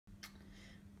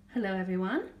Hello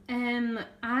everyone.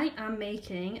 I am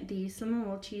making the cinnamon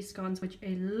roll cheese scones, which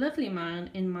a lovely man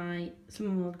in my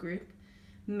cinnamon roll group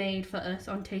made for us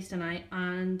on taster night,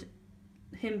 and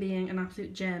him being an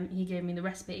absolute gem, he gave me the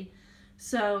recipe.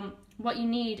 So what you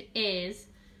need is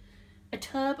a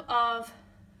tub of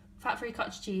fat-free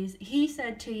cottage cheese. He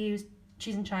said to use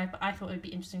cheese and chive, but I thought it would be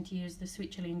interesting to use the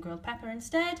sweet chili and grilled pepper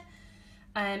instead.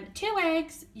 2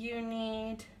 eggs. You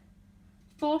need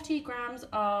 40 grams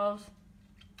of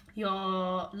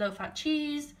your low-fat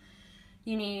cheese.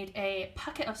 You need a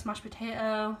packet of smashed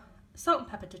potato, salt and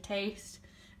pepper to taste,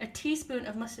 a teaspoon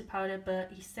of mustard powder,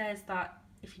 but he says that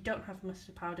if you don't have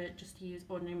mustard powder, just use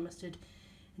ordinary mustard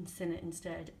and sin it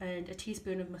instead, and a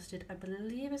teaspoon of mustard, I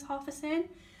believe, is half a sin.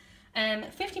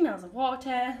 50 ml of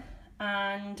water,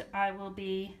 and I will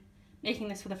be making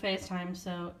this for the first time,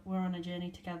 so we're on a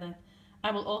journey together.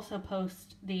 I will also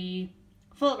post the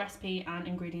full recipe and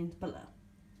ingredients below.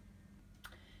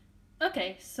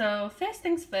 Okay, so first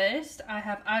things first, I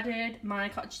have added my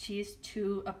cottage cheese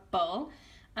to a bowl,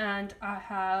 and I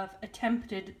have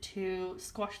attempted to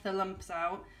squash the lumps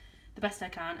out the best I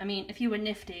can. I mean, if you were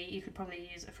nifty, you could probably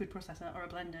use a food processor or a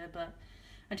blender, but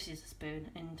I just used a spoon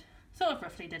and sort of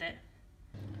roughly did it.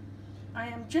 I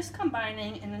am just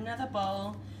combining in another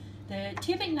bowl the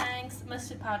 2 big eggs,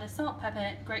 mustard powder, salt,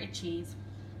 pepper, grated cheese.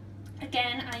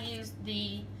 Again, I used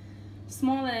the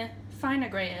smaller, finer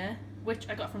grater, which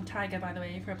I got from Tiger, by the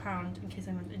way, for £1 in case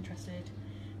anyone's interested.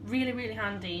 Really, really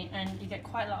handy, and you get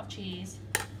quite a lot of cheese.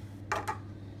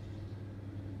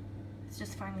 It's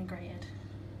just finely grated.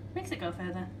 Makes it go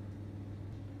further.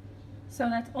 So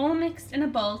that's all mixed in a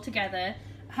bowl together.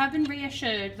 I have been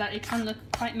reassured that it can look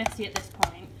quite messy at this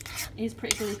point. It is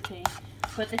pretty gloopy,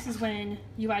 but this is when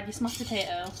you add your smashed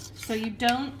potato. So you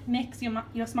don't mix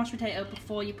your smashed potato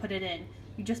before you put it in.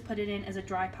 You just put it in as a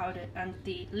dry powder, and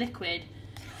the liquid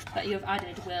that you have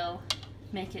added will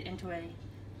make it into a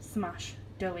smash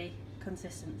doughy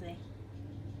consistency.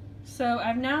 So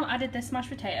I've now added this smashed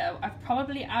potato. I've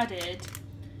probably added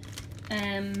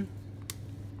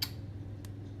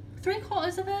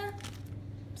 3/4 of a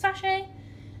sachet,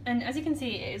 and as you can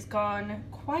see, it has gone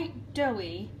quite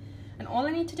doughy, and all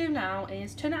I need to do now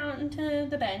is turn it out onto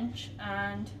the bench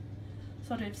and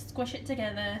sort of squish it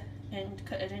together and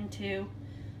cut it into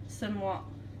somewhat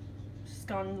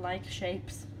scone-like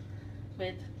shapes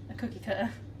with a cookie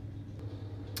cutter.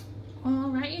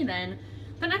 Alrighty then.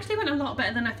 That actually went a lot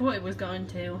better than I thought it was going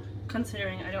to,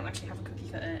 considering I don't actually have a cookie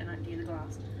cutter and I use a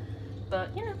glass.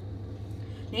 But, you know,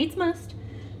 needs must.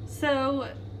 So,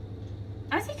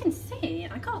 as you can see,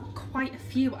 I got quite a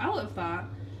few out of that.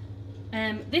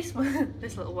 This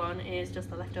little one is just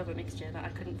the leftover mixture that I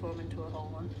couldn't form into a whole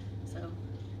one. So,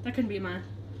 that can be my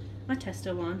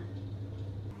tester one.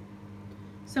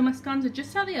 So my scones are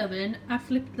just out of the oven. I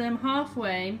flipped them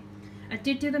halfway. I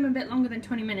did do them a bit longer than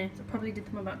 20 minutes. I probably did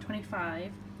them about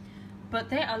 25. But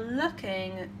they are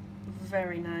looking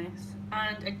very nice.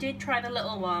 And I did try the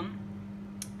little one,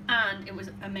 and it was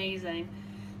amazing.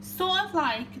 Sort of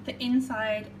like the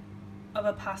inside of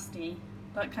a pasty.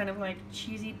 That kind of like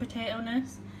cheesy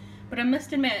potato-ness. But I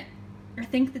must admit, I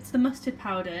think it's the mustard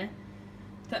powder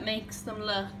that makes them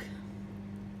look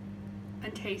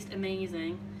and taste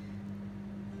amazing.